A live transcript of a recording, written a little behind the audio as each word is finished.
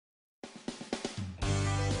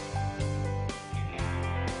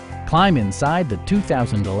Climb inside the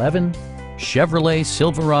 2011 Chevrolet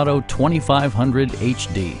Silverado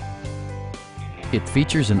 2500HD. It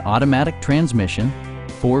features an automatic transmission,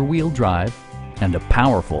 four-wheel drive, and a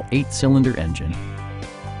powerful 8-cylinder engine.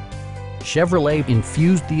 Chevrolet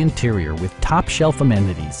infused the interior with top-shelf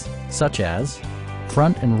amenities such as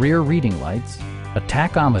front and rear reading lights, a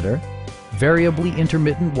tachometer, variably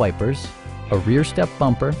intermittent wipers, a rear step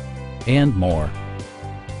bumper, and more.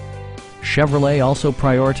 Chevrolet also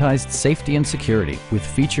prioritized safety and security with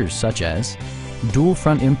features such as dual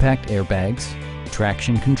front impact airbags,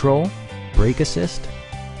 traction control, brake assist,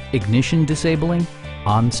 ignition disabling,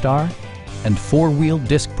 OnStar, and four-wheel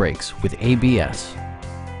disc brakes with ABS.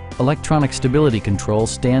 Electronic stability control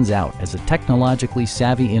stands out as a technologically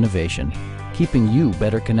savvy innovation, keeping you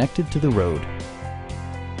better connected to the road.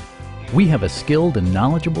 We have a skilled and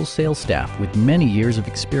knowledgeable sales staff with many years of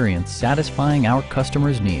experience satisfying our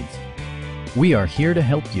customers' needs. We are here to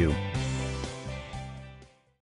help you.